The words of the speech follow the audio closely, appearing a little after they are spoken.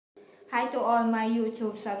Hi to all my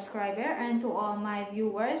YouTube subscribers and to all my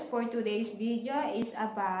viewers. For today's video is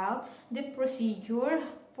about the procedure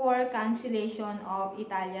for cancellation of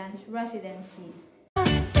Italian's residency.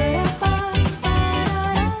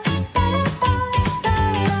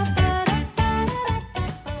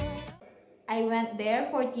 I went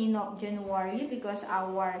there 14th of January because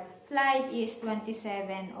our flight is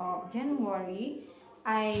 27th of January.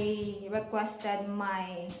 I requested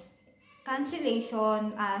my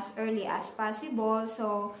cancellation as early as possible,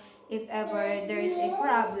 so if ever there is a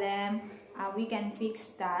problem, we can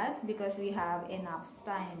fix that because we have enough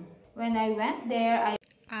time. When I went there,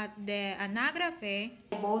 at the anagrafe,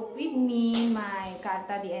 I brought with me my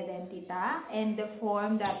carta de identità and the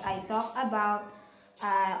form that I talked about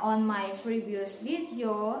on my previous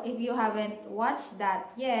video. If you haven't watched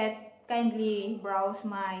that yet, kindly browse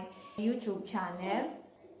my YouTube channel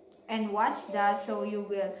and watch that so you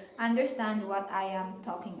will understand what I am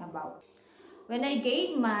talking about. When I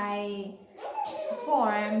gave my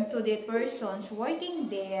form to the persons working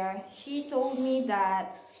there, she told me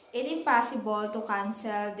that it is impossible to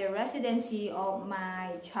cancel the residency of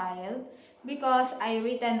my child because I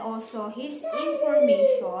written also his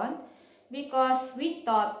information, because we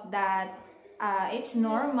thought that it's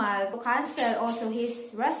normal to cancel also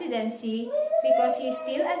his residency because he's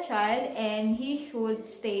still a child and he should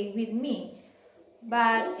stay with me.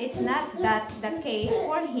 But it's not that the case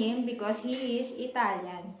for him because he is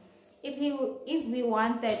Italian. If we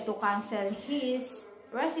wanted to cancel his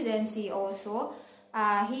residency also,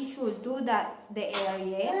 he should do that the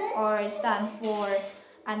area, or stand for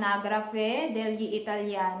Anagrafe degli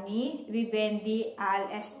Italiani Vivendi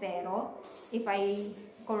all'estero, if I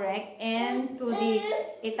correct, and to the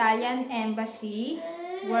Italian embassy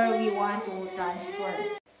where we want to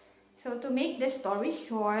transfer. So to make the story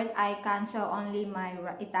short, I cancel only my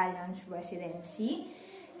Italian residency,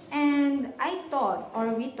 and I thought,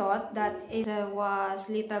 or we thought, that it was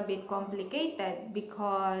little bit complicated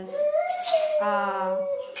because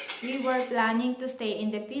we were planning to stay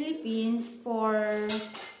in the Philippines for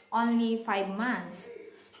only 5 months.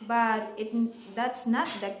 But that's not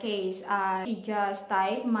the case. She just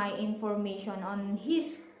typed my information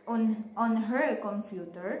on her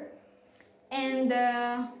computer, and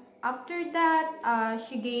after that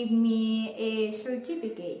she gave me a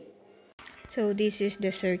certificate. So this is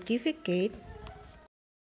the certificate,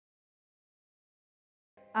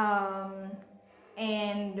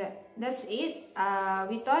 and that's it.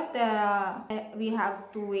 We thought we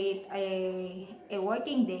have to wait a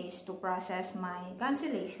working days to process my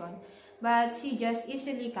cancellation, but she just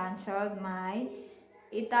easily canceled my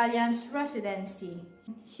Italian residency.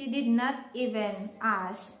 She did not even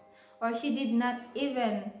ask, or she did not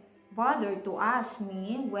even bother to ask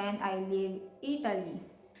me when I leave Italy.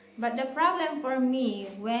 But the problem for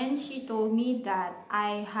me, when she told me that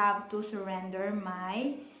I have to surrender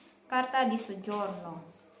my carta di soggiorno.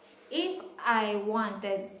 If I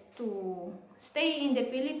wanted to stay in the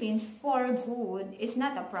Philippines for good, it's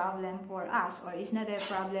not a problem for us, or it's not a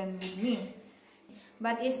problem with me.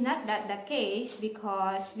 But it's not that the case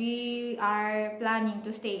because we are planning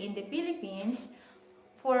to stay in the Philippines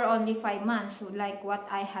for only 5 months, like what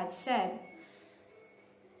I had said.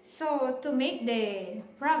 So to make the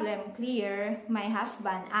problem clear, my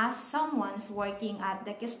husband asked someone working at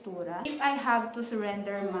the questura if I have to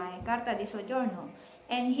surrender my carta di soggiorno.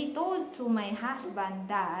 And he told to my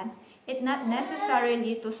husband that it's not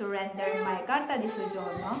necessarily to surrender my carta di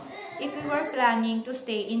soggiorno if we were planning to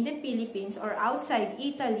stay in the Philippines or outside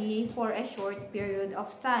Italy for a short period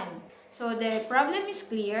of time. So the problem is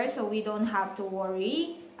clear, so we don't have to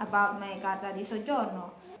worry about my carta di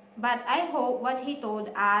soggiorno. But I hope what he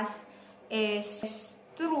told us is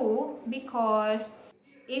true, because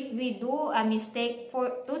if we do a mistake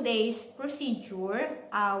for today's procedure,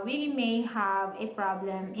 we may have a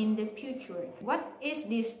problem in the future. What is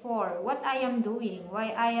this for? What I am doing?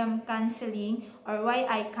 Why I am canceling, or why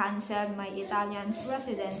I canceled my Italian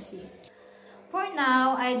residency? For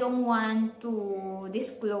now, I don't want to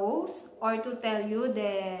disclose or to tell you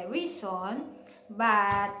the reason,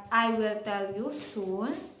 but I will tell you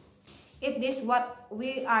soon if this what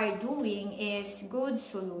we are doing is good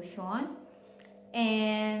solution,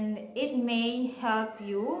 and it may help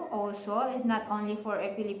you also. It's not only for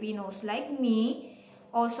Filipinos like me,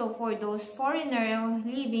 also for those foreigners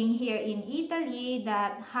living here in Italy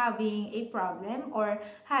that having a problem or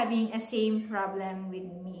having a same problem with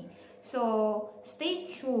me. So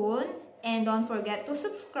stay tuned and don't forget to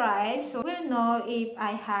subscribe so we'll know if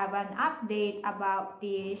I have an update about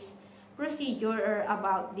this procedure or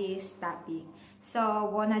about this topic.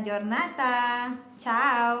 So, buona giornata!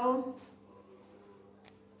 Ciao!